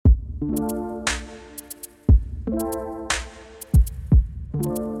Everyone,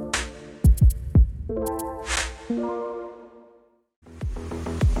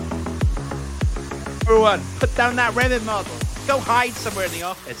 put down that Revit model. Go hide somewhere in the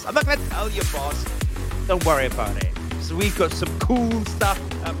office. I'm not going to tell you, boss. Don't worry about it. So we've got some cool stuff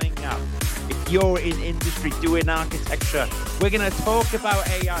coming up. If you're in industry doing architecture, we're going to talk about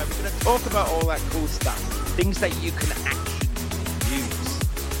AI. We're going to talk about all that cool stuff. Things that you can actually use.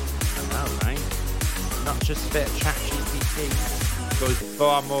 I know, right? Not just a bit of ChatGPT. It goes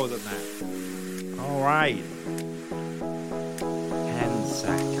far more than that. All right. 10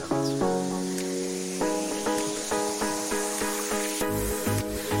 seconds.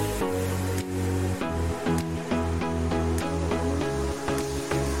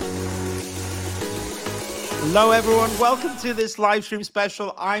 Hello, everyone. Welcome to this live stream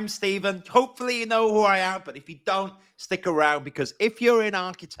special. I'm Stephen. Hopefully you know who I am, but if you don't, stick around, because if you're in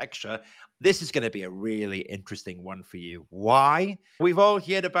architecture, this is going to be a really interesting one for you. Why? We've all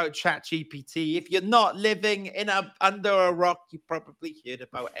heard about ChatGPT. If you're not living under a rock, you probably heard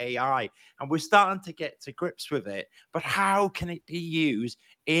about AI, and we're starting to get to grips with it. But how can it be used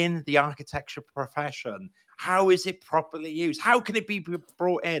in the architecture profession? How is it properly used? How can it be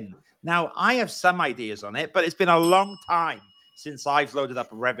brought in? Now, I have some ideas on it, but it's been a long time since I've loaded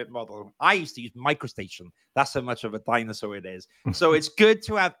up a Revit model. I used to use MicroStation. That's how much of a dinosaur it is. So it's good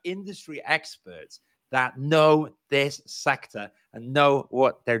to have industry experts that know this sector and know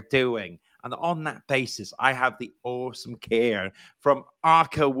what they're doing. And on that basis, I have the awesome Keir from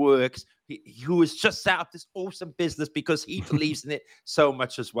Arka Works, who has just set up this awesome business because he believes in it so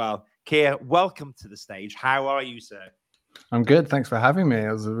much as well. Keir, welcome to the stage. How are you, sir? I'm good. Thanks for having me.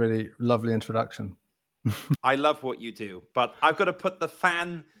 It was a really lovely introduction. I love what you do, but I've got to put the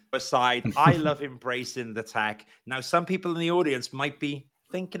fan aside. I love embracing the tech. Now, some people in the audience might be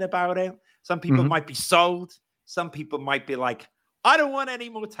thinking about it. Some people might be sold. Some people might be like, I don't want any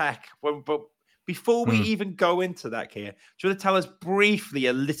more tech. But before we even go into that, Keir, do you want to tell us briefly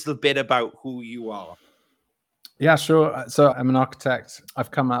a little bit about who you are? Yeah, sure. So I'm an architect. I've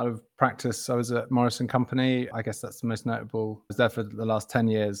come out of practice. I was at Morrison Company. I guess that's the most notable. I was there for the last 10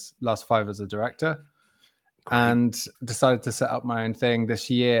 years, last 5 as a director. Great. And decided to set up my own thing this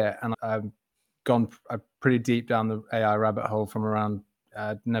year. And I've gone pretty deep down the AI rabbit hole from around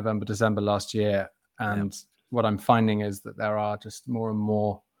November, December last year. And what I'm finding is that there are just more and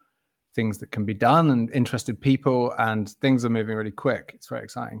more things that can be done and interested people, and things are moving really quick. It's very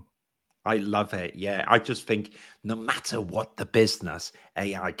exciting. I love it. Yeah, I just think no matter what the business,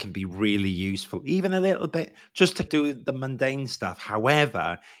 AI can be really useful, even a little bit, just to do the mundane stuff.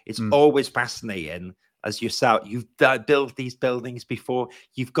 However, it's always fascinating. As yourself, you've built these buildings before,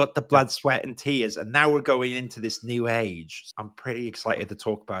 you've got the blood, sweat, and tears, and now we're going into this new age. I'm pretty excited to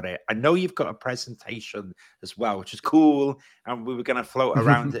talk about it. I know you've got a presentation as well, which is cool, and we were going to float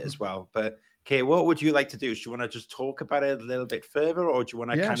around it as well. But Keir, what would you like to do? Do you want to just talk about it a little bit further, or do you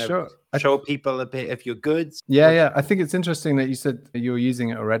want to show people a bit of your goods? Yeah. I think it's interesting that you said you're using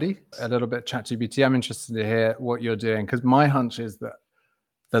it already, a little bit ChatGPT. I'm interested to hear what you're doing, because my hunch is that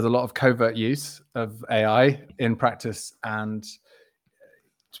there's a lot of covert use of AI in practice. And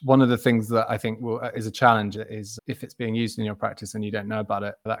one of the things that I think is a challenge is if it's being used in your practice and you don't know about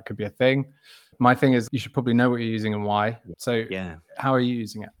it, that could be a thing. My thing is you should probably know what you're using and why. So how are you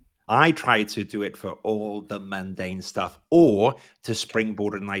using it? I try to do it for all the mundane stuff or to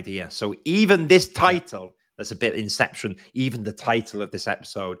springboard an idea. So even this title, that's a bit Inception, even the title of this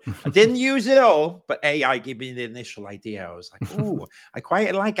episode, I didn't use it all, but AI gave me the initial idea. I was like, oh, I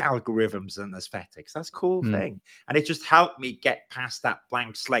quite like algorithms and aesthetics. That's a cool thing. And it just helped me get past that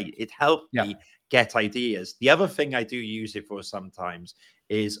blank slate. It helped me get ideas. The other thing I do use it for sometimes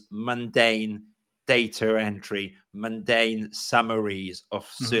is mundane data entry, mundane summaries of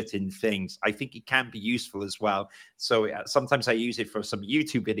certain things. I think it can be useful as well. So sometimes I use it for some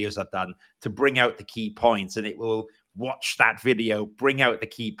YouTube videos I've done to bring out the key points, and it will watch that video, bring out the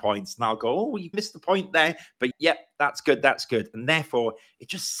key points, and I'll go, oh, you missed the point there, but yep, that's good. And therefore it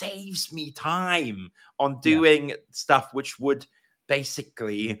just saves me time on doing stuff which would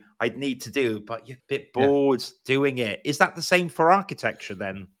basically I'd need to do, but you're a bit bored doing it. Is that the same for architecture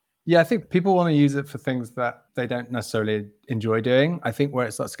then? Yeah, I think people want to use it for things that they don't necessarily enjoy doing. I think where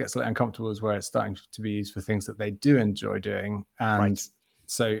it starts to get slightly uncomfortable is where it's starting to be used for things that they do enjoy doing. And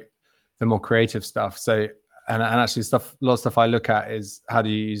so the more creative stuff. So, and actually a lot of stuff I look at is how do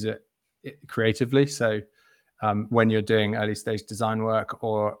you use it creatively? So when you're doing early stage design work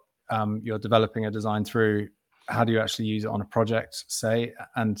or you're developing a design through, how do you actually use it on a project, say?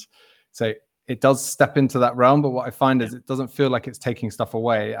 And so it does step into that realm. But what I find is it doesn't feel like it's taking stuff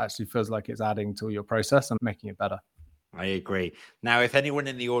away. It actually feels like it's adding to your process and making it better. I agree. Now, if anyone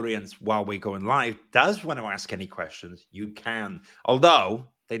in the audience while we're going live does want to ask any questions, you can. Although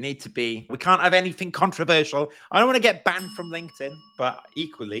they need to be, we can't have anything controversial. I don't want to get banned from LinkedIn, but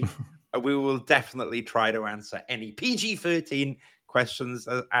equally, we will definitely try to answer any PG-13 questions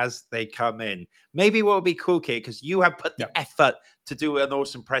as they come in. Maybe what would be cool, Kate, because you have put the effort to do an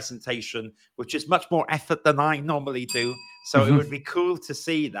awesome presentation, which is much more effort than I normally do. So it would be cool to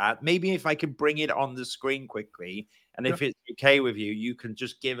see that. Maybe if I could bring it on the screen quickly, and if it's okay with you, you can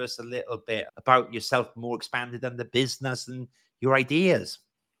just give us a little bit about yourself, more expanded on the business and your ideas.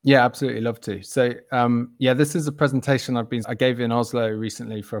 Yeah, absolutely. Love to. So, this is a presentation I gave in Oslo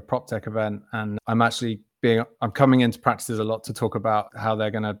recently for a prop tech event. And I'm coming into practices a lot to talk about how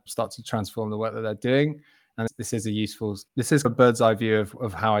they're going to start to transform the work that they're doing. And this is a bird's eye view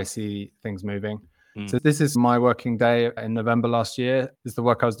of how I see things moving. So this is my working day in November last year. This is the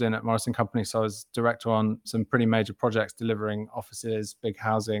work I was doing at Morrison Company. So I was director on some pretty major projects, delivering offices, big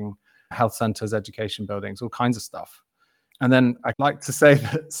housing, health centers, education buildings, all kinds of stuff. And then I'd like to say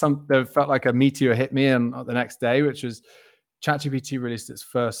that there felt like a meteor hit me on the next day, which was ChatGPT released its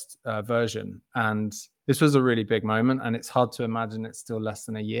first version. And this was a really big moment. And it's hard to imagine it's still less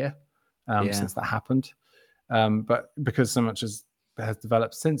than a year since that happened. But because so much has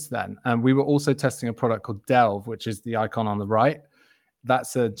developed since then. And we were also testing a product called Delve, which is the icon on the right.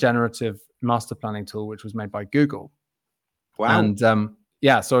 That's a generative master planning tool, which was made by Google. Wow. And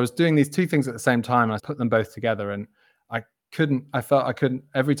so I was doing these two things at the same time. I put them both together, and I felt I couldn't,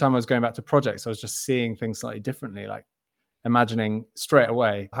 every time I was going back to projects, I was just seeing things slightly differently, like imagining straight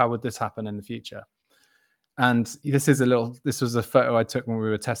away, how would this happen in the future? And this was a photo I took when we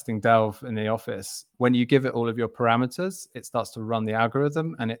were testing Delve in the office. When you give it all of your parameters, it starts to run the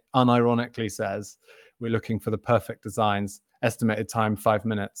algorithm, and it unironically says, we're looking for the perfect designs, estimated time 5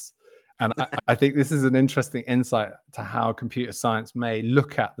 minutes. And I think this is an interesting insight to how computer science may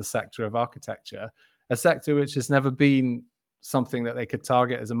look at the sector of architecture, a sector which has never been something that they could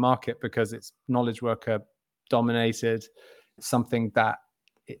target as a market because it's knowledge worker dominated, something that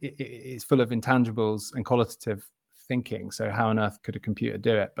it's full of intangibles and qualitative thinking. So how on earth could a computer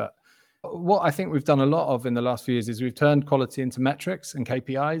do it? But what I think we've done a lot of in the last few years is we've turned quality into metrics and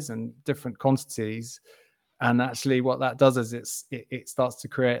KPIs and different quantities. And actually what that does is it starts to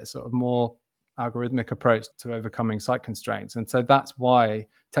create a sort of more algorithmic approach to overcoming site constraints. And so that's why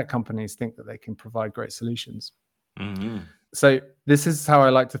tech companies think that they can provide great solutions. Mm-hmm. So this is how I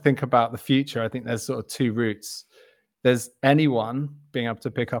like to think about the future. I think there's sort of two routes. There's anyone being able to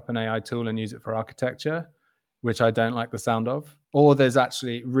pick up an AI tool and use it for architecture, which I don't like the sound of. Or there's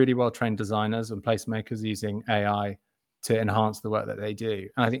actually really well-trained designers and placemakers using AI to enhance the work that they do.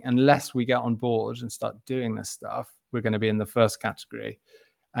 And I think unless we get on board and start doing this stuff, we're going to be in the first category.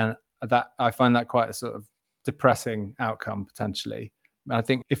 And that I find that quite a sort of depressing outcome potentially. And I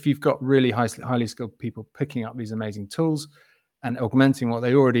think if you've got really highly skilled people picking up these amazing tools and augmenting what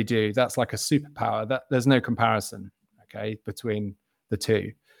they already do, that's like a superpower. That there's no comparison, okay, between the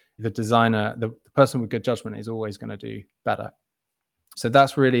two. The designer, the person with good judgment is always going to do better. So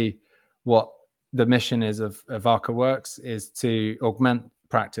that's really what the mission is of Arka Works, is to augment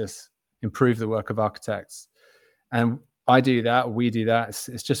practice, improve the work of architects. And I do that, we do that.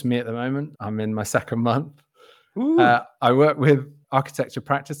 It's just me at the moment. I'm in my second month. I work with architecture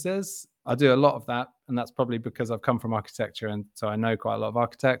practices. I do a lot of that, and that's probably because I've come from architecture, and so I know quite a lot of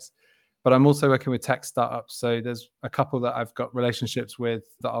architects. But I'm also working with tech startups. So there's a couple that I've got relationships with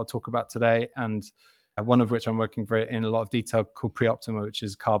that I'll talk about today, and one of which I'm working in a lot of detail called Preoptima, which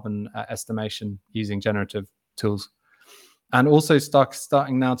is carbon estimation using generative tools. And also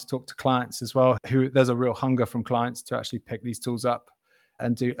starting now to talk to clients as well, who there's a real hunger from clients to actually pick these tools up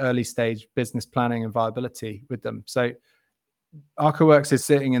and do early stage business planning and viability with them. So Arka Works is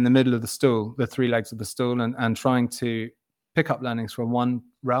sitting in the middle of the stool, the three legs of the stool, and trying to pick up learnings from one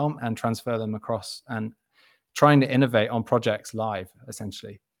realm and transfer them across, and trying to innovate on projects live,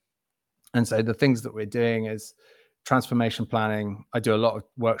 essentially. And so the things that we're doing is transformation planning. I do a lot of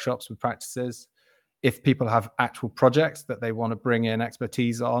workshops with practices. If people have actual projects that they want to bring in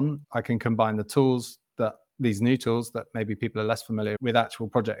expertise on, I can combine these new tools that maybe people are less familiar with actual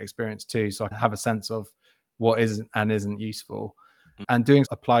project experience too. So I have a sense of what is and isn't useful, and doing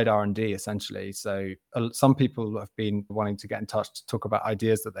applied R&D essentially. So some people have been wanting to get in touch to talk about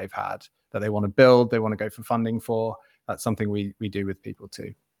ideas that they've had that they want to build, they want to go for funding for. That's something we do with people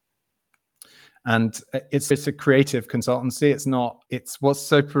too. And it's a creative consultancy. It's what's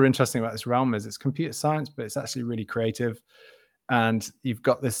super interesting about this realm is it's computer science, but it's actually really creative. and you've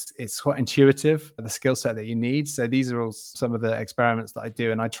got this, it's quite intuitive, the skill set that you need. So these are all some of the experiments that I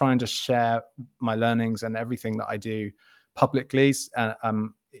do, and I try and just share my learnings and everything that I do publicly. And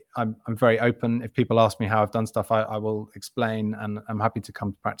I'm very open. If people ask me how I've done stuff, I will explain, and I'm happy to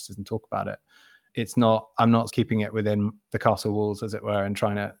come to practices and talk about it. I'm not keeping it within the castle walls, as it were, and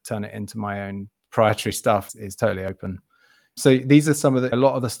trying to turn it into my own proprietary stuff. It's totally open. So these are a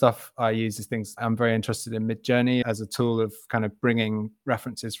lot of the stuff I use is things. I'm very interested in Midjourney as a tool of kind of bringing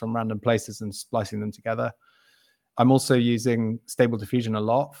references from random places and splicing them together. I'm also using Stable Diffusion a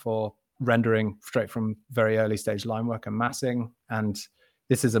lot for rendering straight from very early stage line work and massing. And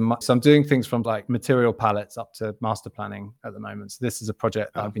this is so I'm doing things from like material palettes up to master planning at the moment. So this is a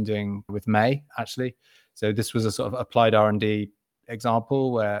project that I've been doing with May, actually. So this was a sort of applied R&D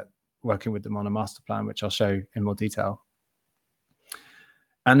example where working with them on a master plan, which I'll show in more detail.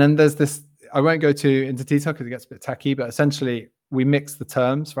 And then there's this, I won't go too into detail because it gets a bit tacky, but essentially we mix the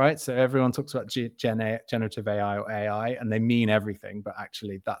terms, right? So everyone talks about generative AI or AI, and they mean everything, but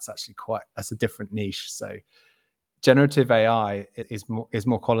actually that's a different niche. So generative AI is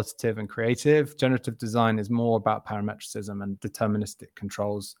more qualitative and creative. Generative design is more about parametricism and deterministic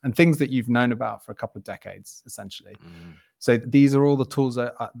controls and things that you've known about for a couple of decades, essentially. So these are all the tools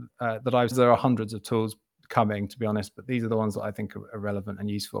there are hundreds of tools coming, to be honest, but these are the ones that I think are relevant and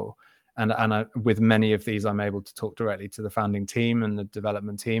useful. And with many of these, I'm able to talk directly to the founding team and the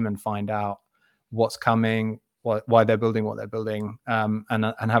development team and find out what's coming, why they're building what they're building, and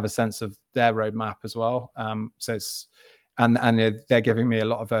have a sense of their roadmap as well. So they're giving me a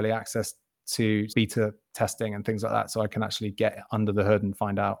lot of early access to beta testing and things like that, so I can actually get under the hood and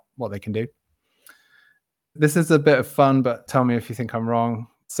find out what they can do. This is a bit of fun, but tell me if you think I'm wrong.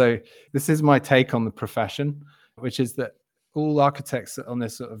 So this is my take on the profession, which is that all architects are on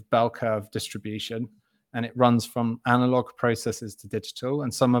this sort of bell curve distribution, and it runs from analog processes to digital.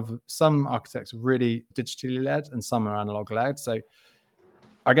 And some architects are really digitally led and some are analog led. So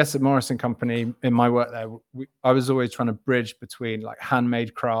I guess at Morrison Company, in my work there, I was always trying to bridge between like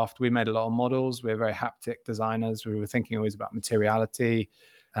handmade craft. We made a lot of models. We were very haptic designers. We were thinking always about materiality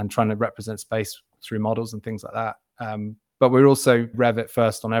and trying to represent space through models and things like that. But we were also Revit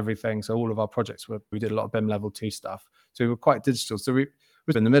first on everything. So all of our projects we did a lot of BIM level 2 stuff. So we were quite digital. So we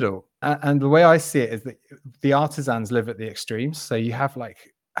were in the middle. And the way I see it is that the artisans live at the extremes. So you have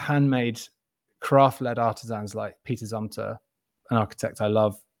like handmade craft-led artisans like Peter Zumter, an architect I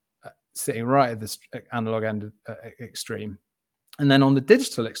love, sitting right at this analog end extreme. And then on the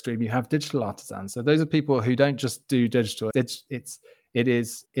digital extreme, you have digital artisans. So those are people who don't just do digital. It's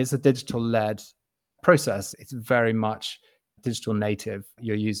a digital-led process. It's very much digital native.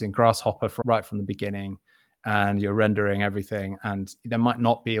 You're using Grasshopper right from the beginning, and you're rendering everything. And there might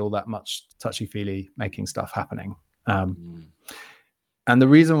not be all that much touchy-feely making stuff happening. And the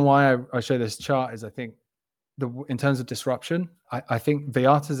reason why I show this chart is I think in terms of disruption, I think the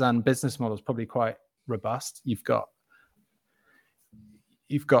artisan business model is probably quite robust. You've got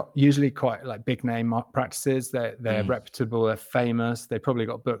usually quite like big name practices. They're reputable, they're famous, they've probably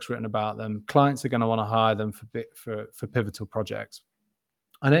got books written about them. Clients are going to want to hire them for pivotal projects.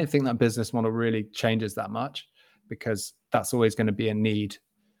 I don't think that business model really changes that much because that's always going to be a need.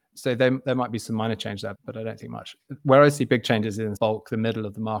 So there might be some minor change there, but I don't think much. Where I see big changes in bulk, the middle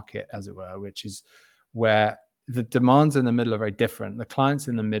of the market, as it were, which is where the demands in the middle are very different. The clients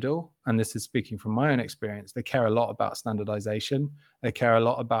in the middle, and this is speaking from my own experience, they care a lot about standardization. They care a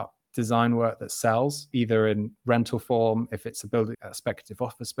lot about design work that sells, either in rental form, if it's a speculative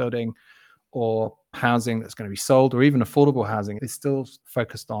office building, or housing that's going to be sold, or even affordable housing. It's still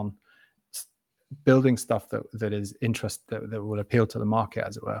focused on building stuff that is that will appeal to the market,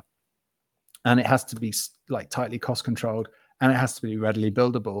 as it were. And it has to be like tightly cost controlled, and it has to be readily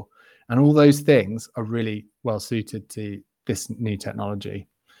buildable. And all those things are really well suited to this new technology.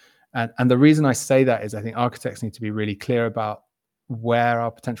 And the reason I say that is I think architects need to be really clear about where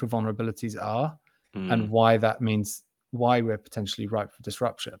our potential vulnerabilities are and why that means why we're potentially ripe for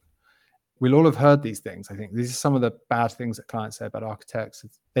disruption. We'll all have heard these things. I think these are some of the bad things that clients say about architects.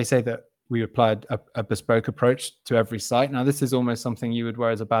 They say that we applied a bespoke approach to every site. Now, this is almost something you would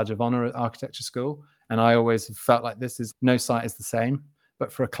wear as a badge of honor at architecture school. And I always felt like no site is the same.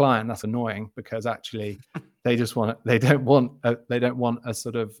 But for a client, that's annoying because actually they don't want a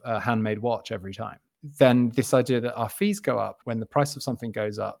sort of handmade watch every time. Then this idea that our fees go up when the price of something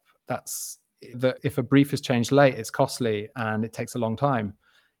goes up, that's that if a brief is changed late, it's costly and it takes a long time.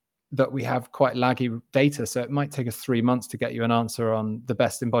 That we have quite laggy data. So it might take us 3 months to get you an answer on the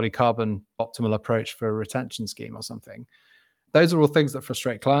best embodied carbon optimal approach for a retention scheme or something. Those are all things that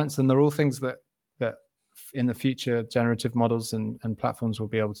frustrate clients, and they're all things that in the future, generative models and platforms will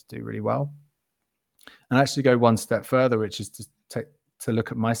be able to do really well. And actually go one step further, which is to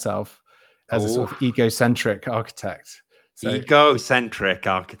look at myself as a sort of egocentric architect. So, egocentric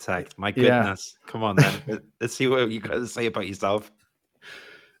architect. My goodness. Yeah. Come on, then. Let's see what you got to say about yourself.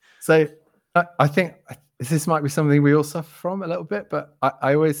 So I think this might be something we all suffer from a little bit, but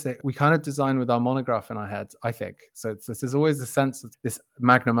I always say we kind of design with our monograph in our heads, I think. So there's always a sense of this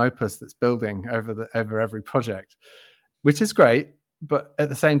magnum opus that's building over every project, which is great. But at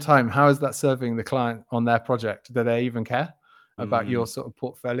the same time, how is that serving the client on their project? Do they even care about your sort of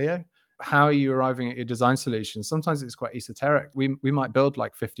portfolio? How are you arriving at your design solution? Sometimes it's quite esoteric. We might build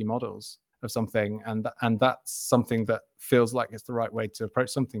like 50 models of something, and that's something that feels like it's the right way to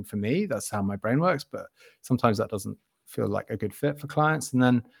approach something for me. That's how my brain works, but sometimes that doesn't feel like a good fit for clients. And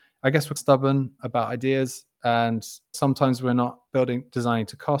then I guess we're stubborn about ideas, and sometimes we're not designing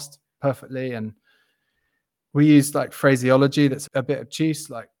to cost perfectly, and we use like phraseology that's a bit obtuse,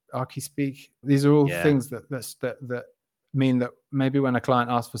 like Arky speak. These are all things that mean that maybe when a client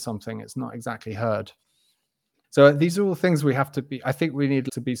asks for something, it's not exactly heard. So these are all things we have to be, I think we need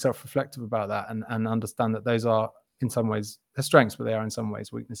to be self-reflective about that and understand that those are in some ways their strengths, but they are in some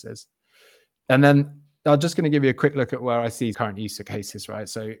ways weaknesses. And then I'm just going to give you a quick look at where I see current use cases, right?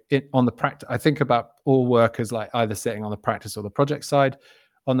 So on the practice, I think about all work as like either sitting on the practice or the project side.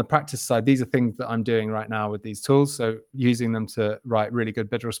 On the practice side, these are things that I'm doing right now with these tools. So using them to write really good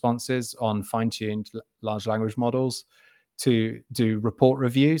bid responses on fine-tuned large language models, to do report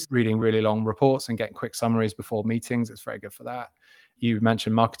reviews, reading really long reports and getting quick summaries before meetings. It's very good for that. You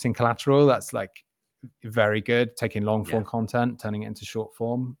mentioned marketing collateral. That's like very good. Taking long form content, turning it into short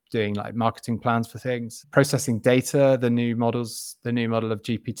form, doing like marketing plans for things, processing data. The new model of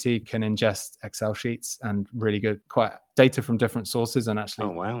GPT can ingest Excel sheets and really good quite data from different sources and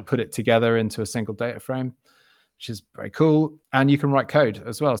actually put it together into a single data frame, which is very cool. And you can write code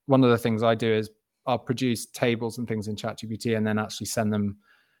as well. One of the things I do is I'll produce tables and things in ChatGPT and then actually send them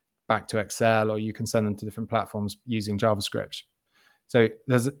back to Excel, or you can send them to different platforms using JavaScript. So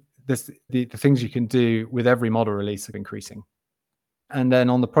there's the things you can do with every model release are increasing. And then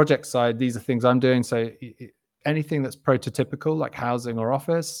on the project side, these are things I'm doing. So anything that's prototypical, like housing or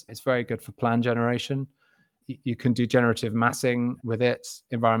office, it's very good for plan generation. You can do generative massing with it,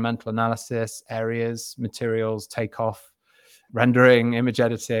 environmental analysis, areas, materials, takeoff, rendering, image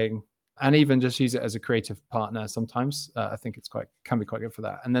editing, and even just use it as a creative partner sometimes. I think can be quite good for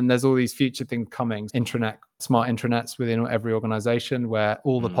that. And then there's all these future things coming, smart intranets within every organization where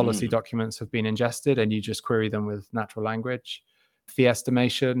all the policy documents have been ingested and you just query them with natural language. Fee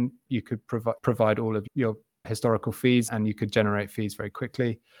estimation, you could provide all of your historical fees and you could generate fees very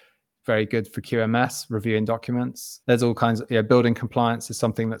quickly. Very good for QMS, reviewing documents. There's all kinds of, building compliance is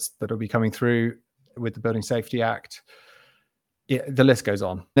something that'll be coming through with the Building Safety Act. Yeah, the list goes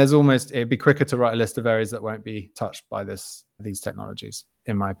on. It'd be quicker to write a list of areas that won't be touched by these technologies,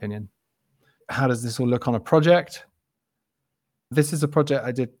 in my opinion. How does this all look on a project? This is a project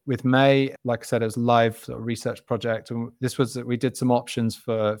I did with May. Like I said, it was a live sort of research project. And we did some options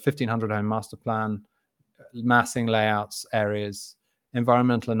for 1,500 home master plan, massing layouts, areas,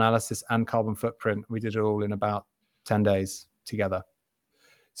 environmental analysis, and carbon footprint. We did it all in about 10 days together.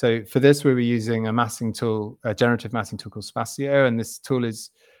 So for this, we were using a massing tool, a generative massing tool called Spatio. And this tool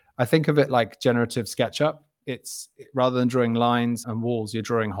I think of it like generative SketchUp. Rather than drawing lines and walls, you're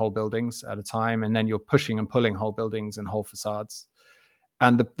drawing whole buildings at a time. And then you're pushing and pulling whole buildings and whole facades.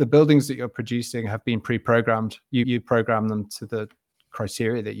 And the buildings that you're producing have been pre-programmed. You program them to the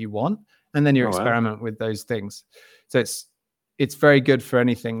criteria that you want. And then you experiment with those things. So it's very good for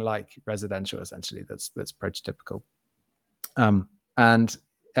anything like residential, essentially, that's prototypical. And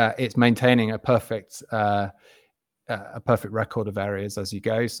it's maintaining a perfect record of areas as you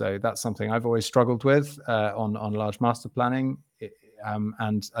go. So that's something I've always struggled with on large master planning,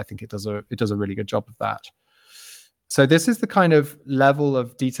 and I think it does a really good job of that. So this is the kind of level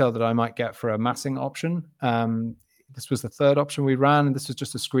of detail that I might get for a massing option. This was the third option we ran, and this was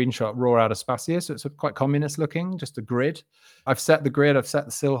just a screenshot raw out of Spatio. So it's quite communist looking, just a grid. I've set the grid, I've set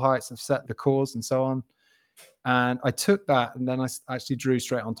the sill heights, I've set the cores and so on. And I took that and then I actually drew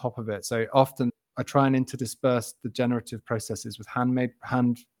straight on top of it. So often I try and interdisperse the generative processes with hand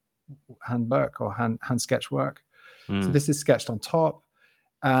work or hand sketch work. So this is sketched on top.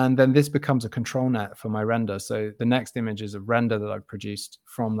 And then this becomes a control net for my render. So the next image is a render that I've produced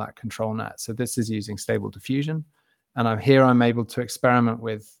from that control net. So this is using stable diffusion. And I'm able to experiment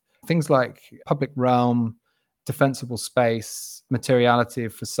with things like public realm, defensible space, materiality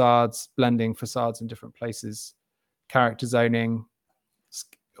of facades, blending facades in different places, character zoning,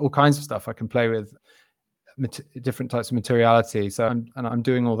 all kinds of stuff I can play with. different types of materiality. So I'm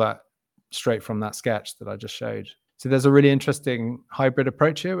doing all that straight from that sketch that I just showed. So there's a really interesting hybrid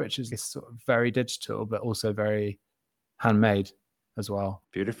approach here, which is sort of very digital, but also very handmade as well.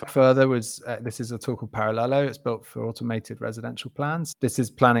 Beautiful. Further this is a tool called Parallelo. It's built for automated residential plans. This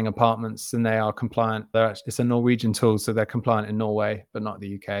is planning apartments, and they are compliant. It's a Norwegian tool, so they're compliant in Norway, but not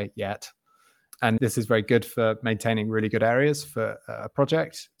the UK yet. And this is very good for maintaining really good areas for a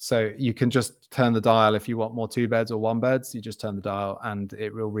project. So you can just turn the dial if you want more 2 beds or 1 beds. You just turn the dial and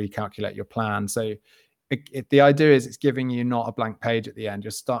it will recalculate your plan. So the idea is it's giving you not a blank page at the end.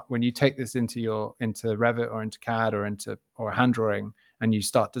 When you take this into Revit or into CAD or a hand drawing, and you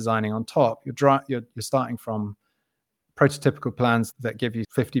start designing on top, you're starting from prototypical plans that give you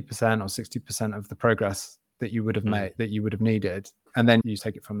 50% or 60% of the progress that you would have made, that you would have needed, and then you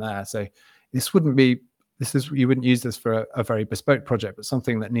take it from there. So you wouldn't use this for a very bespoke project, but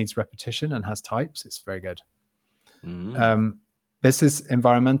something that needs repetition and has types. It's very good. This is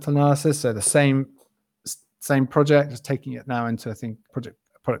environmental analysis. So the same project, just taking it now into, I think, a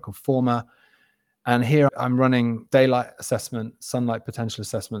product called Forma. And here I'm running daylight assessment, sunlight potential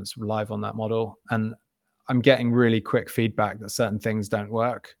assessments live on that model. And I'm getting really quick feedback that certain things don't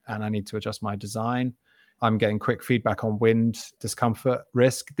work and I need to adjust my design. I'm getting quick feedback on wind discomfort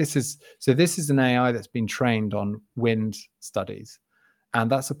risk. This is an AI that's been trained on wind studies. And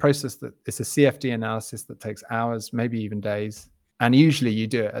that's a process it's a CFD analysis that takes hours, maybe even days. And usually you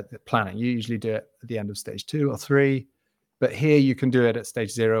do it at the planning. You usually do it at the end of stage 2 or 3. But here you can do it at stage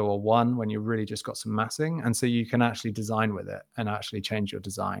 0 or 1 when you've really just got some massing. And so you can actually design with it and actually change your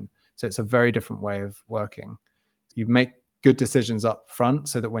design. So it's a very different way of working. You make good decisions up front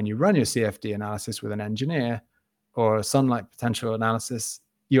so that when you run your CFD analysis with an engineer or a sunlight potential analysis,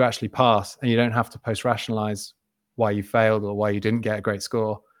 you actually pass and you don't have to post-rationalize why you failed or why you didn't get a great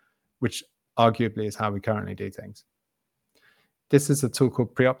score, which arguably is how we currently do things. This is a tool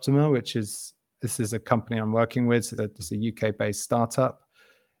called Preoptima, this is a company I'm working with. So it's a UK-based startup.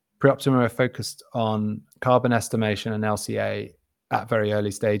 Preoptima are focused on carbon estimation and LCA at very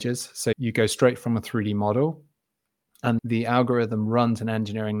early stages. So you go straight from a 3D model, and the algorithm runs an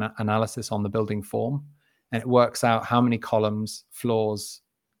engineering analysis on the building form, and it works out how many columns, floors,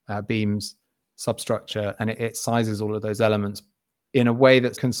 beams, substructure, and it sizes all of those elements in a way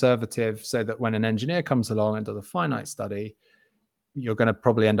that's conservative so that when an engineer comes along and does a finite study, you're going to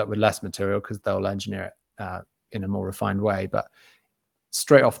probably end up with less material because they'll engineer it in a more refined way. But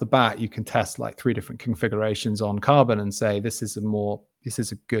straight off the bat, you can test like 3 different configurations on carbon and say, this is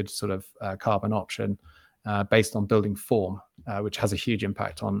a good sort of carbon option based on building form, which has a huge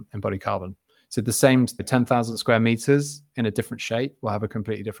impact on embodied carbon. So the same 10,000 square meters in a different shape will have a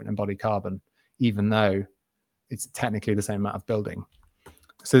completely different embodied carbon, even though it's technically the same amount of building.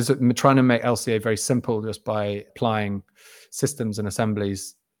 So I'm trying to make LCA very simple just by applying systems and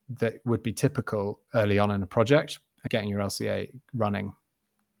assemblies that would be typical early on in a project, getting your LCA running.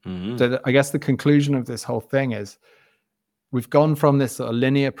 So I guess the conclusion of this whole thing is we've gone from this sort of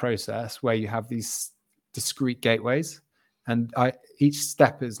linear process where you have these discrete gateways, and each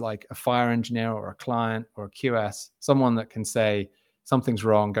step is like a fire engineer or a client or a QS, someone that can say something's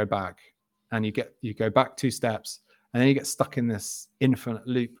wrong, go back, and you go back 2 steps, and then you get stuck in this infinite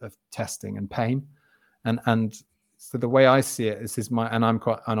loop of testing and pain. And so the way I see it,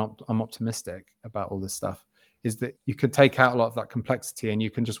 I'm optimistic about all this stuff, is that you can take out a lot of that complexity and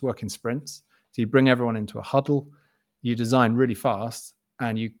you can just work in sprints. So you bring everyone into a huddle, you design really fast,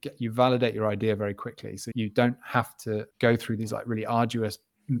 and you validate your idea very quickly. So you don't have to go through these like really arduous,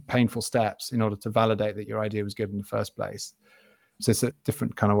 painful steps in order to validate that your idea was good in the first place. So it's a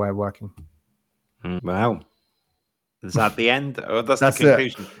different kind of way of working. Wow. Is that the end? Oh, that's the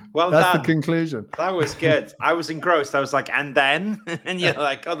conclusion. Well that's done. That's the conclusion. That was good. I was engrossed. I was like, and then? And you're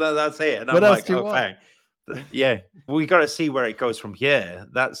like, oh, that's it. And what I'm else like, do you okay. Want? Yeah. We got to see where it goes from here.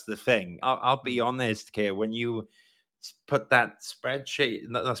 That's the thing. I'll be honest, Keir, when you put that spreadsheet,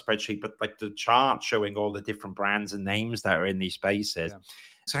 not spreadsheet, but like the chart showing all the different brands and names that are in these spaces,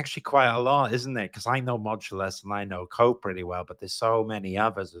 it's actually quite a lot, isn't it? Because I know Modulus and I know Cope pretty well, but there's so many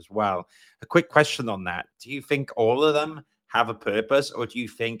others as well. A quick question on that. Do you think all of them have a purpose, or do you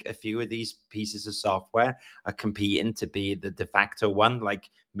think a few of these pieces of software are competing to be the de facto one, like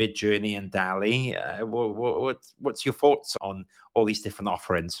Midjourney and DALL-E? What's your thoughts on all these different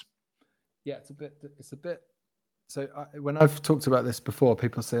offerings? Yeah, it's a bit. So when I've talked about this before,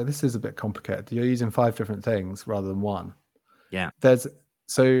 people say this is a bit complicated. You're using 5 different things rather than 1. Yeah. There's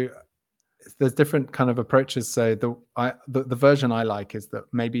different kind of approaches. So the version I like is that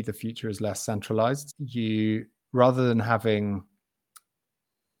maybe the future is less centralized. You, rather than having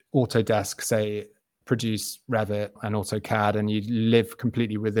Autodesk say produce Revit and AutoCAD and you live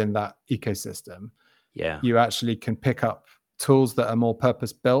completely within that ecosystem, you actually can pick up tools that are more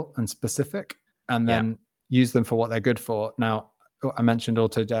purpose-built and specific and then use them for what they're good for. Now, I mentioned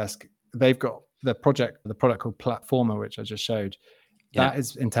Autodesk. They've got the product called Platformer, which I just showed. That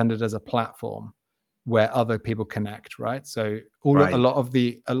is intended as a platform where other people connect, right? So a lot of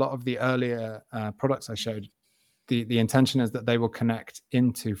the earlier products I showed, the intention is that they will connect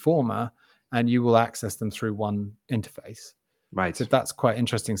into Forma and you will access them through one interface. Right. So that's quite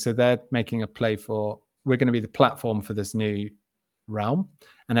interesting. So they're making a play for, we're going to be the platform for this new realm,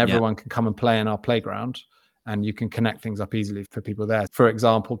 and everyone can come and play in our playground, and you can connect things up easily for people there. For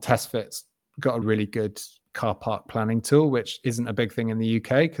example, TestFit's got a really good car park planning tool, which isn't a big thing in the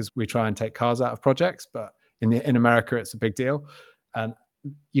UK because we try and take cars out of projects, but in America, it's a big deal. And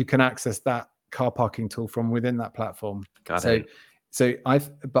you can access that car parking tool from within that platform. So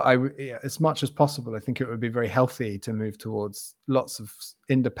as much as possible, I think it would be very healthy to move towards lots of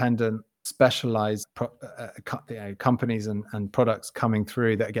independent, specialized companies and products coming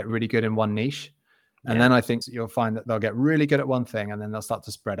through that get really good in one niche. And then I think you'll find that they'll get really good at one thing and then they'll start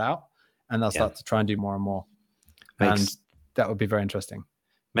to spread out and they'll start to try and do more and more. And that would be very interesting.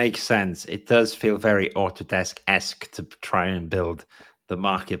 Makes sense. It does feel very Autodesk-esque to try and build the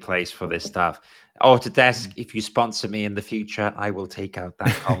marketplace for this stuff. Autodesk, if you sponsor me in the future, I will take out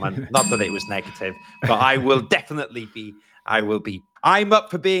that comment. Not that it was negative, but I will definitely be. I'm up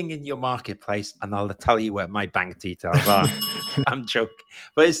for being in your marketplace, and I'll tell you where my bank details are. I'm joking.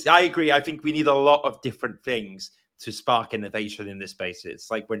 But I agree. I think we need a lot of different things to spark innovation in this space.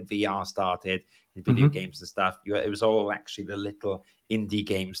 It's like when VR started in video games and stuff. It was all actually the little indie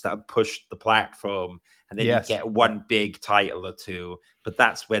games that pushed the platform, and then you get one big title or two. But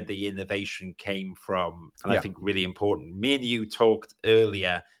that's where the innovation came from, and I think really important. Me and you talked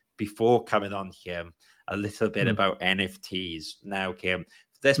earlier before coming on here a little bit about NFTs. Now, Kim,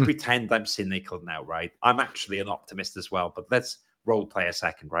 let's pretend I'm cynical now, right? I'm actually an optimist as well, but let's role play a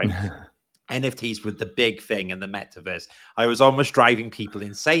second, right? NFTs were the big thing in the metaverse. I was almost driving people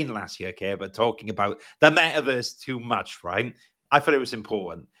insane last year, okay, but talking about the metaverse too much, right? I thought it was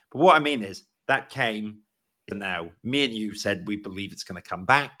important. But what I mean is that came now. Me and you said we believe it's going to come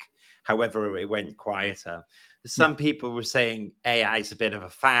back. However, it went quieter. Some people were saying AI is a bit of a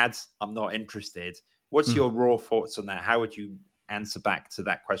fad. I'm not interested. What's your raw thoughts on that? How would you answer back to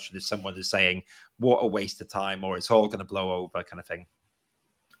that question if someone is saying, what a waste of time, or it's all going to blow over kind of thing?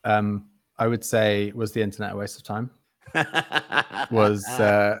 I would say, was the internet a waste of time?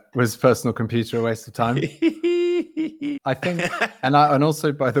 was personal computer a waste of time? I think, and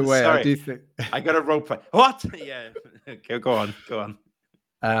also, by the way, I do think I got a role play. What? Yeah, okay, go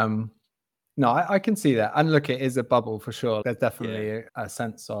on. No, I can see that, and look, it is a bubble for sure. There's definitely a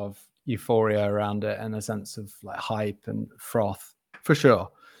sense of euphoria around it, and a sense of like hype and froth for sure,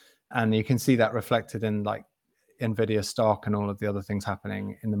 and you can see that reflected in like Nvidia stock and all of the other things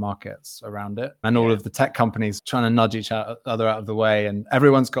happening in the markets around it, and all of the tech companies trying to nudge each other out of the way, and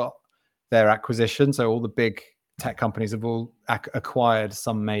everyone's got their acquisition. So all the big tech companies have all acquired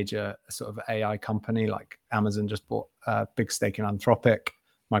some major sort of AI company, like Amazon just bought a big stake in Anthropic,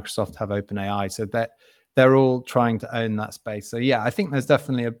 Microsoft have OpenAI, so they're all trying to own that space. So yeah, I think there's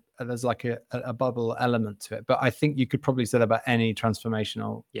definitely there's like a bubble element to it, but I think you could probably say about any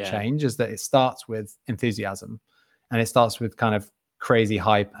transformational change is that it starts with enthusiasm, and it starts with kind of crazy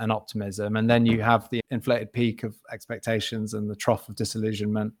hype and optimism, and then you have the inflated peak of expectations and the trough of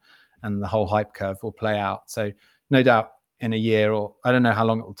disillusionment, and the whole hype curve will play out. So no doubt in a year, or I don't know how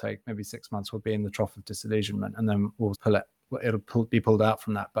long it will take, maybe 6 months, we'll be in the trough of disillusionment, and then it'll be pulled out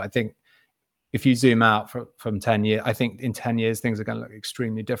from that. But I think if you zoom out from 10 years, I think in 10 years, things are going to look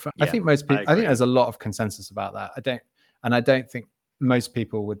extremely different. I think most people, I think there's a lot of consensus about that. I don't think most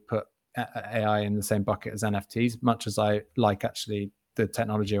people would put AI in the same bucket as NFTs, much as I like actually the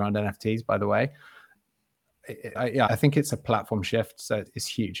technology around NFTs, by the way. I think it's a platform shift. So it's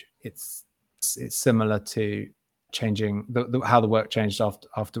huge. It's similar to changing how the work changed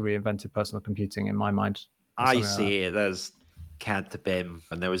after we invented personal computing, in my mind. I see it as CAD to BIM,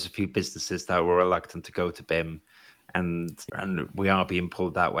 and there was a few businesses that were reluctant to go to BIM, and we are being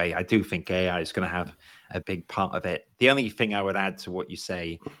pulled that way. I do think AI is going to have a big part of it. The only thing I would add to what you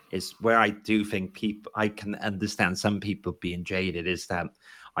say is where I do think I can understand some people being jaded, is that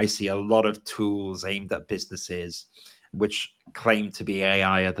I see a lot of tools aimed at businesses, which claim to be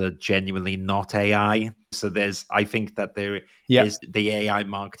AI are the genuinely not AI. So I think that there is the AI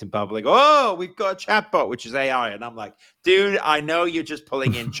marketing public. Oh, we've got a chatbot, which is AI. And I'm like, dude, I know you're just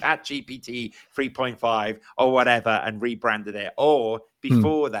pulling in ChatGPT 3.5 or whatever and rebranded it. Or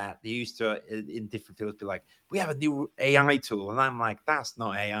before that, they used to, in different fields, be like, we have a new AI tool. And I'm like, that's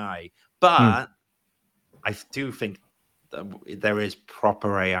not AI. But I do think there is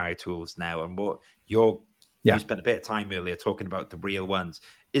proper AI tools now. And what you spent a bit of time earlier talking about the real ones.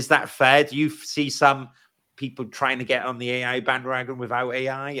 Is that fair? Do you see some people trying to get on the AI bandwagon without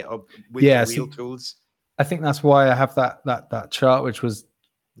AI or with the real tools? I think that's why I have that chart, which was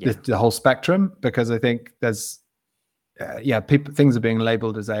the whole spectrum, because I think there's things are being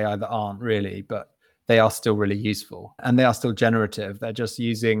labeled as AI that aren't really, but they are still really useful and they are still generative. They're just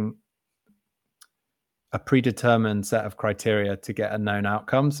using a predetermined set of criteria to get a known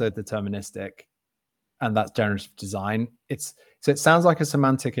outcome, so deterministic, and that's generative design. So it sounds like a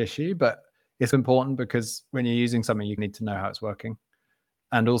semantic issue, but it's important because when you're using something, you need to know how it's working.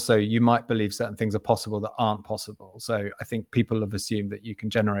 And also you might believe certain things are possible that aren't possible. So I think people have assumed that you can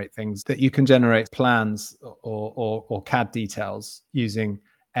generate things, that you can generate plans or CAD details using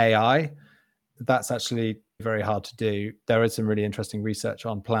AI. That's actually very hard to do. There is some really interesting research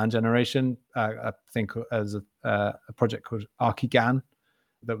on plan generation. I think as a project called Arka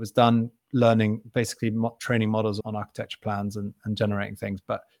that was done learning, basically training models on architecture plans and generating things.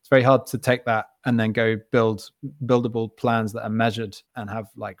 But it's very hard to take that and then go build buildable plans that are measured and have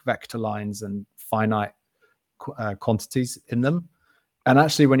like vector lines and finite quantities in them. And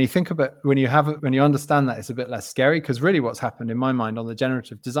actually, when you think about when you understand that, it's a bit less scary, because really what's happened in my mind on the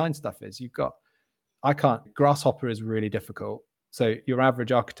generative design stuff is Grasshopper is really difficult. So your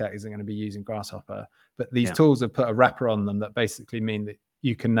average architect isn't going to be using Grasshopper, but these tools have put a wrapper on them that basically mean that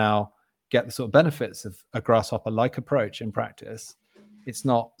you can now get the sort of benefits of a Grasshopper-like approach in practice. It's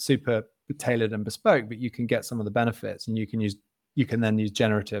not super tailored and bespoke, but you can get some of the benefits, and you can then use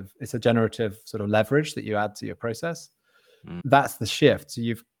generative. It's a generative sort of leverage that you add to your process. That's the shift. So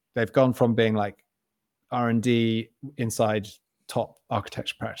they've gone from being like R&D inside top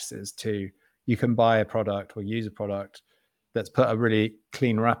architecture practices to you can buy a product or use a product that's put a really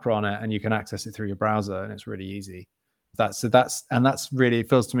clean wrapper on it, and you can access it through your browser, and it's really easy. That's really, it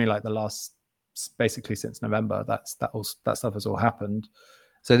feels to me like the last, basically since November, that stuff has all happened.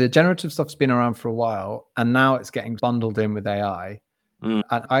 So the generative stuff's been around for a while, and now it's getting bundled in with AI. And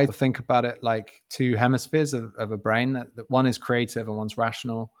I think about it like two hemispheres of a brain, that one is creative and one's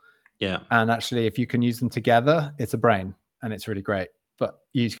rational. Yeah. And actually, if you can use them together, it's a brain, and it's really great. But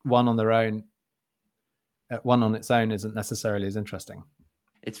use one on its own isn't necessarily as interesting.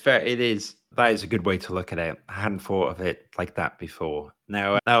 It's fair. It is. That is a good way to look at it. I hadn't thought of it like that before.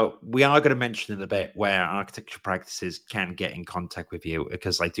 Now we are going to mention in a bit where architecture practices can get in contact with you,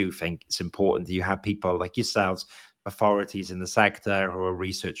 because I do think it's important that you have people like yourselves, authorities in the sector who are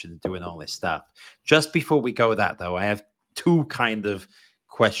researching and doing all this stuff. Just before we go that, though, I have two kind of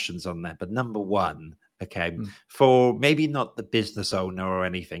questions on that. But number one, okay, for maybe not the business owner or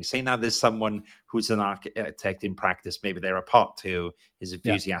anything, say now there's someone who's an architect in practice, maybe they're a pot who is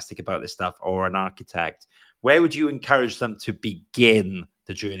enthusiastic about this stuff, or an architect, where would you encourage them to begin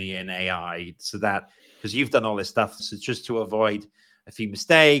the journey in AI? So that, because you've done all this stuff, so just to avoid a few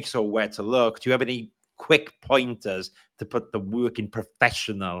mistakes or where to look, do you have any quick pointers to put the working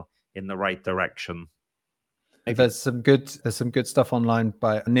professional in the right direction? There's some good stuff online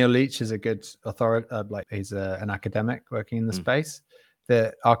by Neil Leach, is a good authority. He's an academic working in the space.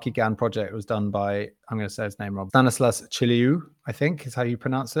 The Arka project was done by, I'm going to say his name wrong, Stanislas Chiliu, I think is how you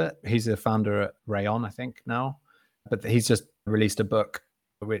pronounce it. He's a founder at Rayon, I think now, but he's just released a book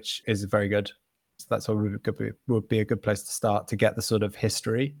which is very good. So that's would be a good place to start to get the sort of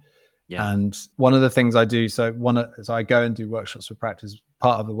history. Yeah. And one of the things I do, so I go and do workshops for practice.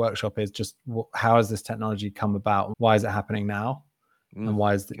 Part of the workshop is just how has this technology come about? Why is it happening now? And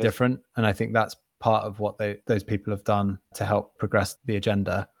why is it different? And I think that's part of what those people have done to help progress the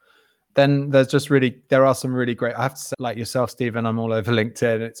agenda. Then there are some really great, I have to say, like yourself, Stephen, I'm all over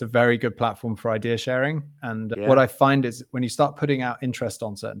LinkedIn. It's a very good platform for idea sharing. And what I find is when you start putting out interest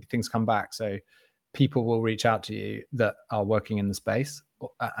on certain things, come back. So people will reach out to you that are working in the space,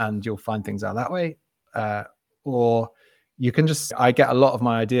 and you'll find things out that way. Or you can I get a lot of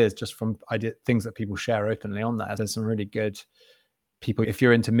my ideas just from things that people share openly on that. There's some really good people. If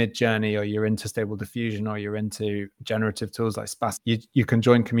you're into Mid-Journey, or you're into Stable Diffusion, or you're into generative tools like Spas, you can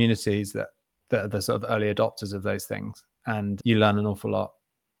join communities that are the sort of early adopters of those things, and you learn an awful lot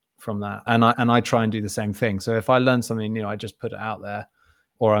from that. And I try and do the same thing. So if I learn something new, I just put it out there,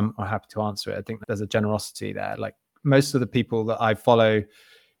 or I'm happy to answer it. I think there's a generosity there. Like most of the people that I follow,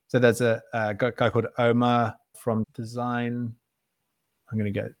 so there's a guy called Omar from Design. I'm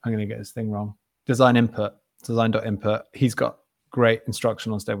gonna get his thing wrong. Design.input. He's got great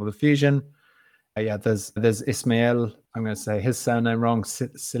instruction on Stable Diffusion. There's Ismail. I'm going to say his surname wrong.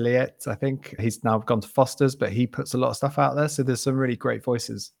 Siliet, I think. He's now gone to Foster's, but he puts a lot of stuff out there. So there's some really great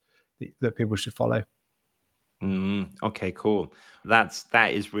voices that people should follow. Okay, cool. That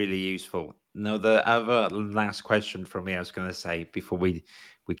is really useful. No, the other last question from me, I was going to say before you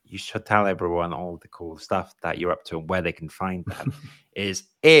should tell everyone all the cool stuff that you're up to and where they can find that is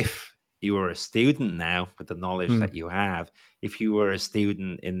if you were a student now with the knowledge that you have, if you were a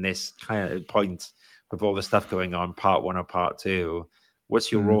student in this kind of point with all the stuff going on, part 1 or part 2,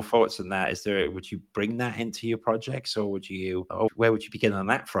 what's your raw thoughts on that? Would you bring that into your projects, or where would you begin on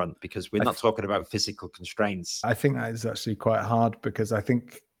that front? Because we're not talking about physical constraints. I think that is actually quite hard, because I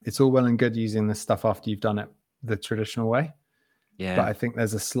think it's all well and good using this stuff after you've done it the traditional way. Yeah. But I think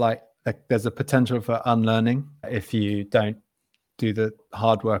there's a potential for unlearning if you don't do the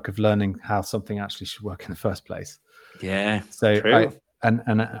hard work of learning how something actually should work in the first place. Yeah. So true.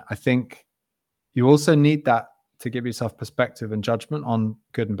 I think you also need that to give yourself perspective and judgment on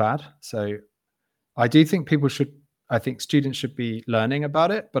good and bad. So I do think students should be learning about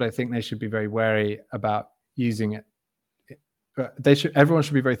it, but I think they should be very wary about using it. Everyone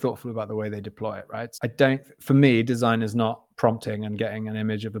should be very thoughtful about the way they deploy it, right? For me, design is not prompting and getting an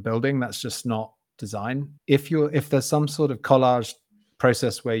image of a building. That's just not design. If there's some sort of collage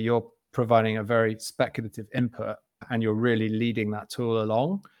process where you're providing a very speculative input and you're really leading that tool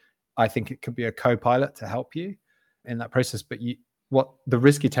along, I think it could be a co-pilot to help you in that process. But what the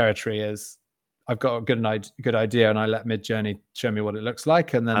risky territory is, I've got a good idea and I let Midjourney show me what it looks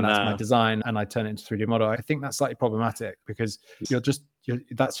like, and then that's my design and I turn it into 3D model. I think that's slightly problematic, because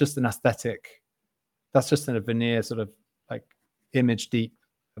that's just an aesthetic, that's just in a veneer sort of like image deep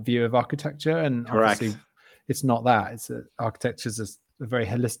view of architecture, and obviously it's not that. Architecture is a very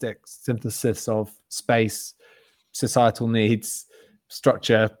holistic synthesis of space, societal needs,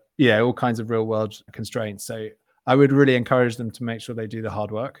 structure, all kinds of real world constraints. So I would really encourage them to make sure they do the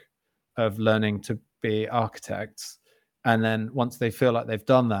hard work of learning to be architects, and then once they feel like they've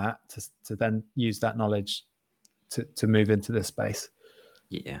done that, to then use that knowledge to move into this space.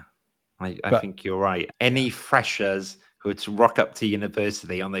 I think you're right. Any freshers who would rock up to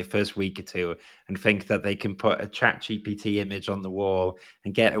university on their first week or two and think that they can put a ChatGPT image on the wall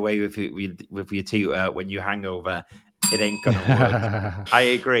and get away with your tutor when you hangover, it ain't gonna work. I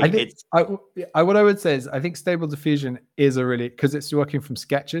agree. What I would say is, I think Stable Diffusion is because it's working from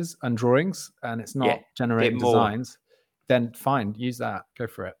sketches and drawings and it's not generating designs. Then fine, use that, go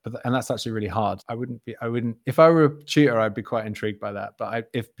for it. And that's actually really hard. I wouldn't. If I were a tutor, I'd be quite intrigued by that. But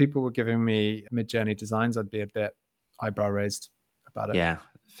if people were giving me Midjourney designs, I'd be a bit eyebrow raised about it. Yeah,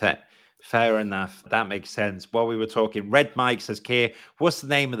 fair enough. That makes sense. While we were talking, Red Mike says, "Kay, what's the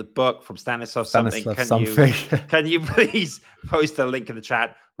name of the book from Stanislav something? Can you please post a link in the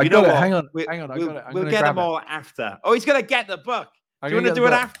chat?" Hang on. I got it. We'll get them all after. Oh, he's gonna get the book. Do you want to do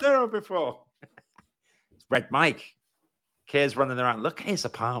it after or before? Red Mike. Kay's running around. Look at his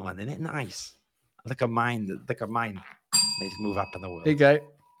apartment. Isn't it nice? Look at mine. Let's move up in the world. Here you go.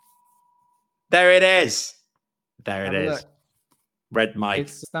 There it is. There it is. Red Mike.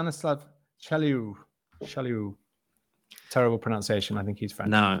 It's Stanislav Chaliu. Terrible pronunciation. I think he's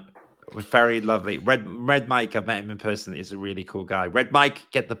French. No, very lovely. Red Mike, I've met him in person. He's a really cool guy. Red Mike,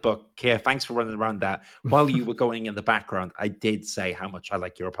 get the book. Kia, thanks for running around that. While you were going in the background, I did say how much I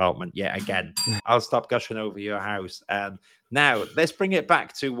like your apartment. Yeah, again, I'll stop gushing over your house. Now, let's bring it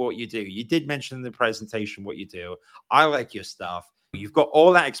back to what you do. You did mention in the presentation what you do. I like your stuff. You've got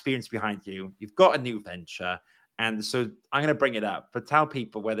all that experience behind you. You've got a new venture. And so I'm going to bring it up, but tell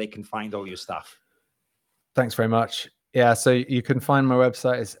people where they can find all your stuff. Thanks very much. Yeah, so you can find my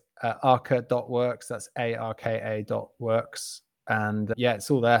website is arka.works. That's ARKA.works. And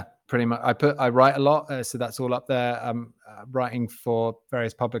it's all there pretty much. I write a lot, so that's all up there. I'm writing for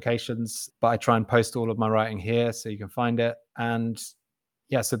various publications, but I try and post all of my writing here so you can find it. And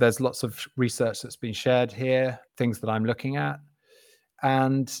so there's lots of research that's been shared here, things that I'm looking at,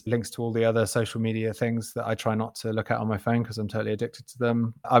 and links to all the other social media things that I try not to look at on my phone because I'm totally addicted to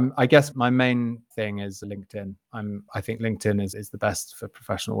them. I guess my main thing is LinkedIn. I think LinkedIn is the best for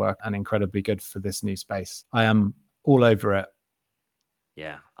professional work and incredibly good for this new space. I am all over it.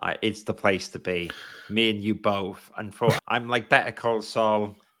 Yeah, it's the place to be. Me and you both. And I'm like Better Call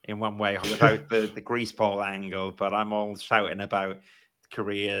Saul in one way without the grease ball angle, but I'm all shouting about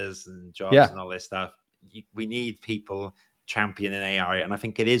careers and jobs and all this stuff. We need people championing AI. And I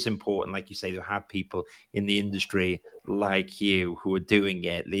think it is important, like you say, to have people in the industry like you who are doing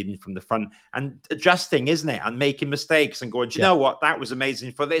it, leading from the front and adjusting, isn't it? And making mistakes and going, do you know what? That was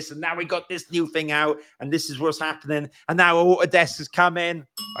amazing for this. And now we got this new thing out and this is what's happening. And now Autodesk has come in.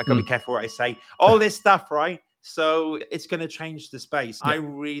 I got to be careful what I say. All this stuff, right? So it's going to change the space. I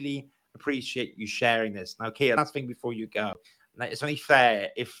really appreciate you sharing this. Now, Keir, last thing before you go. Now, it's only fair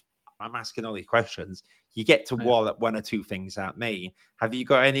if I'm asking all these questions, you get to wallop one or two things at me. Have you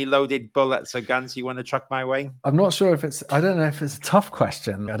got any loaded bullets or guns you want to chuck my way? I'm not sure if I don't know if it's a tough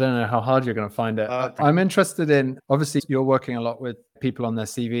question. I don't know how hard you're going to find it. I'm interested in, obviously, you're working a lot with people on their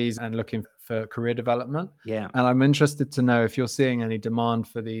CVs and looking for career development. Yeah. And I'm interested to know if you're seeing any demand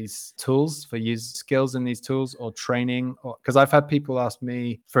for these tools, for use skills in these tools or training. Because I've had people ask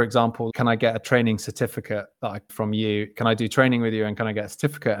me, for example, can I get a training certificate from you? Can I do training with you and can I get a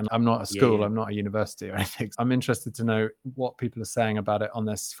certificate? And I'm not a school, I'm not a university or anything. I'm interested to know what people are saying about it on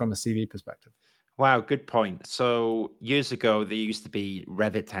this from a CV perspective. Wow, good point. So years ago, there used to be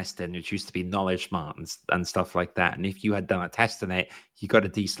Revit testing, which used to be Knowledge Smart and stuff like that. And if you had done a test on it, you got a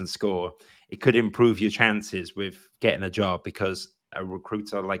decent score. It could improve your chances with getting a job because a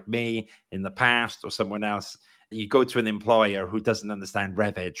recruiter like me in the past or someone else, you go to an employer who doesn't understand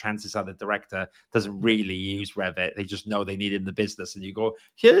Revit, chances are the director doesn't really use Revit. They just know they need it in the business. And you go,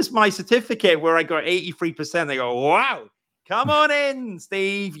 here's my certificate where I got 83%. They go, wow. Come on in,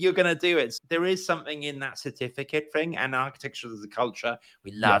 Steve. You're going to do it. There is something in that certificate thing, and architecture is a culture.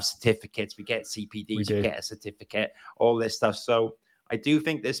 We love certificates. We get CPDs, we get a certificate, all this stuff. So I do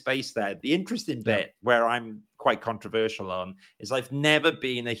think there's space there. The interesting bit where I'm quite controversial on is I've never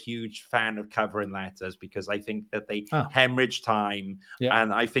been a huge fan of covering letters because I think that they hemorrhage time.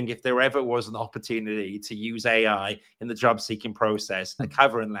 And I think if there ever was an opportunity to use AI in the job seeking process, a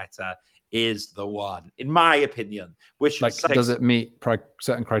covering letter is the one, in my opinion. Which does it meet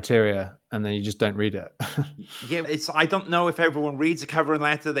certain criteria and then you just don't read it? I don't know if everyone reads a covering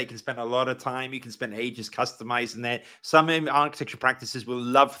letter. They can spend a lot of time. You can spend ages customizing it. Some architecture practices will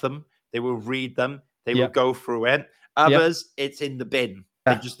love them. They will read them. They will go through it. Others, it's in the bin.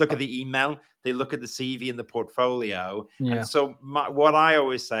 They just look at the email. They look at the CV and the portfolio. And so what I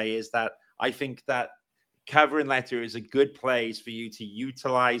always say is that I think that covering letter is a good place for you to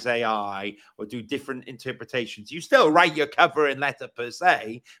utilize AI or do different interpretations. You still write your covering letter per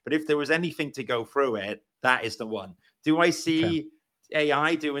se, but if there was anything to go through it, that is the one. Do I see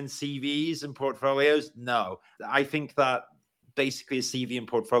AI doing CVs and portfolios? No. I think that basically a CV and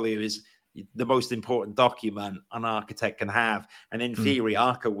portfolio is the most important document an architect can have. And in theory,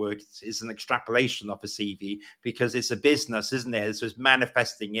 Arka work is an extrapolation of a CV because it's a business, isn't it? So it's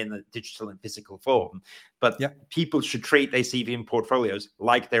manifesting in a digital and physical form. But people should treat their CV and portfolios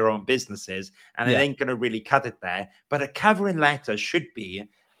like their own businesses, and it ain't going to really cut it there. But a covering letter should be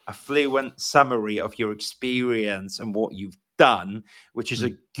a fluent summary of your experience and what you've done, which is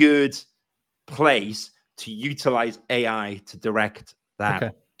a good place to utilize AI to direct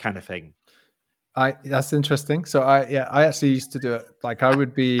that kind of thing. That's interesting. So I actually used to do it. Like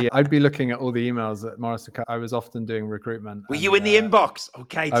I'd be looking at all the emails at Morrison. I was often doing recruitment. Were you in the inbox?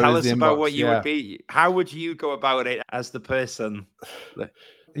 Okay, tell us about what you would be. How would you go about it as the person?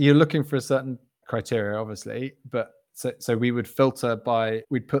 You're looking for a certain criteria, obviously, but so we would filter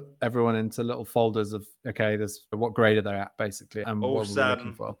we'd put everyone into little folders of there's what grade are they at basically, and what we're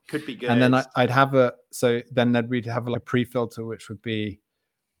looking for. Could be good. And then we'd have a pre-filter, which would be,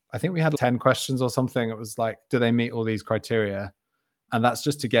 I think we had 10 questions or something. It was like, do they meet all these criteria? And that's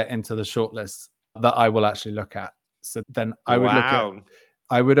just to get into the shortlist that I will actually look at. So then I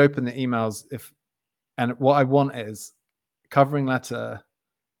would open the emails and what I want is covering letter,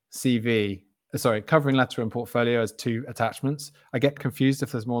 covering letter and portfolio as 2 attachments. I get confused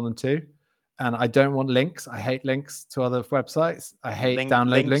if there's more than 2. And I don't want links. I hate links to other websites. I hate download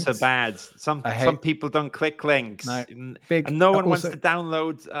links. Links are bad. Some people don't click links. No one wants to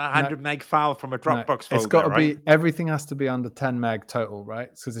download a 100 meg file from a Dropbox folder. It's got to be, everything has to be under 10 meg total, right?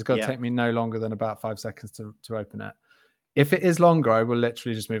 Because it's got to take me no longer than about 5 seconds to open it. If it is longer, I will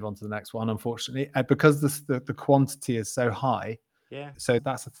literally just move on to the next one, unfortunately. Because the quantity is so high. Yeah. So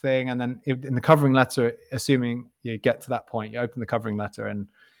that's a thing. And then in the covering letter, assuming you get to that point, you open the covering letter and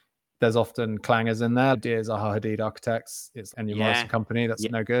there's often clangers in there. Dear Zaha Hadid Architects, it's any Morrison company. That's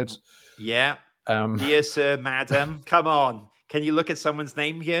no good. Yeah. Dear sir, madam, come on. Can you look at someone's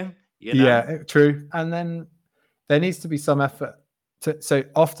name here? You know? Yeah, true. And then there needs to be some effort So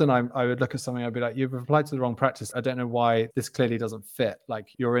often I would look at something, I'd be like, you've applied to the wrong practice. I don't know why this clearly doesn't fit. Like,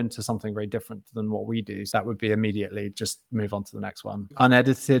 you're into something very different than what we do. So that would be immediately just move on to the next one.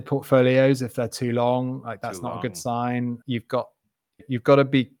 Unedited portfolios, if they're too long, like that's not a good sign. You've got to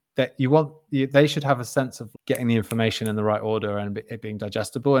be that they should have a sense of getting the information in the right order and it being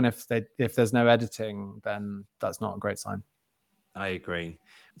digestible. And if there's no editing, then that's not a great sign. I agree.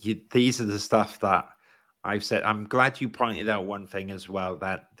 These are the stuff that I've said. I'm glad you pointed out one thing as well,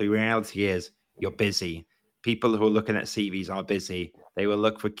 that the reality is you're busy. People who are looking at CVs are busy. They will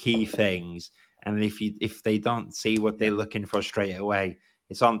look for key things. And if they don't see what they're looking for straight away,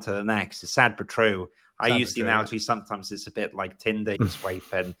 it's on to the next. It's sad but true. I use the analogy sometimes it's a bit like Tinder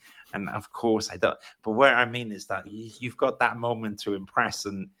swiping. And of course I don't. But what I mean is that you've got that moment to impress.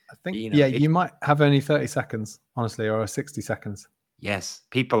 And I think, you might have only 30 seconds, honestly, or 60 seconds. Yes,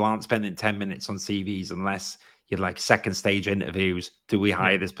 people aren't spending 10 minutes on CVs unless you're like second stage interviews. Do we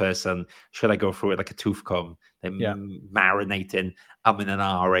hire this person? Should I go through it like a tooth comb? Then marinating, and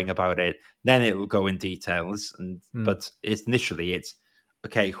ahhing about it. Then it will go in details. But initially it's,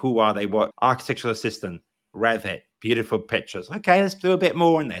 okay, who are they? What? Architectural assistant, Revit, beautiful pictures. Okay, let's do a bit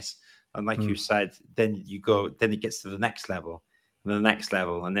more on this. And like you said, then it gets to the next level, and the next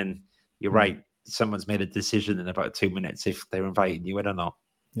level. And then you're right. Someone's made a decision in about 2 minutes if they're inviting you in or not.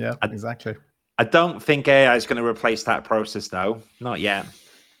 Yeah, exactly. I don't think AI is going to replace that process, though. Not yet.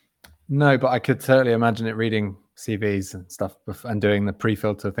 No, but I could totally imagine it reading CVs and stuff and doing the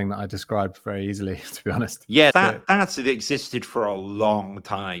pre-filter thing that I described very easily, to be honest. Yeah, that's existed for a long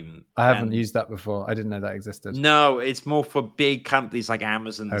time. I haven't used that before. I didn't know that existed. No, it's more for big companies like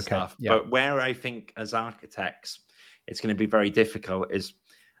Amazon and stuff. Yeah. But where I think as architects, it's going to be very difficult is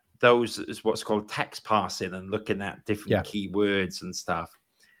those is what's called text parsing and looking at different keywords and stuff.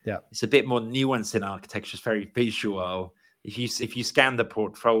 Yeah, it's a bit more nuanced in architecture. It's very visual. If you scan the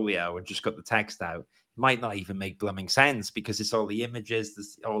portfolio and just got the text out, it might not even make blooming sense because it's all the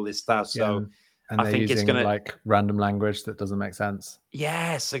images, all this stuff. So and I think it's gonna like random language that doesn't make sense.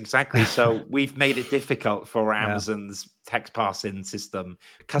 Yes, exactly. So we've made it difficult for Amazon's text parsing system.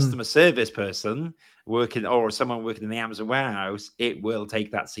 Customer service person working or someone working in the Amazon warehouse, it will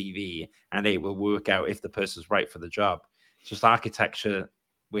take that CV and it will work out if the person's right for the job. It's just architecture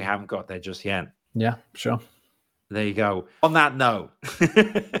we haven't got there just yet. Yeah, sure. There you go. On that note,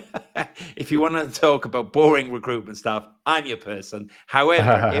 if you want to talk about boring recruitment stuff, I'm your person.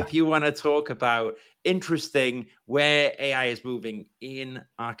 However, if you want to talk about interesting where AI is moving in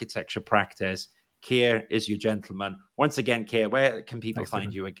architecture practice, Keir is your gentleman. Once again, Keir, where can people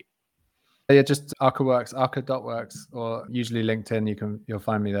find you again? Yeah, just ArkaWorks, Arka.works, or usually LinkedIn. You'll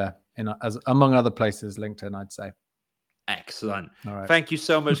find me there. Among other places, LinkedIn, I'd say. Excellent. All right. Thank you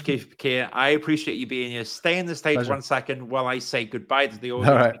so much, Keir. I appreciate you being here. Stay on the stage 1 second while I say goodbye to the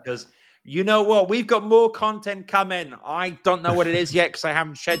audience because you know what? We've got more content coming. I don't know what it is yet because I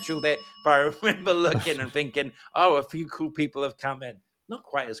haven't scheduled it, but I remember looking and thinking, oh, a few cool people have come in. Not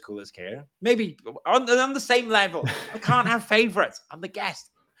quite as cool as Keir. Maybe on the same level. I can't have favorites. I'm the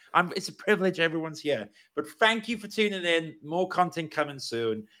guest. It's a privilege everyone's here. But thank you for tuning in. More content coming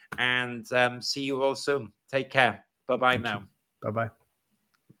soon. And see you all soon. Take care. Bye-bye now. Bye-bye.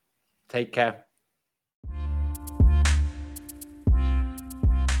 Take care.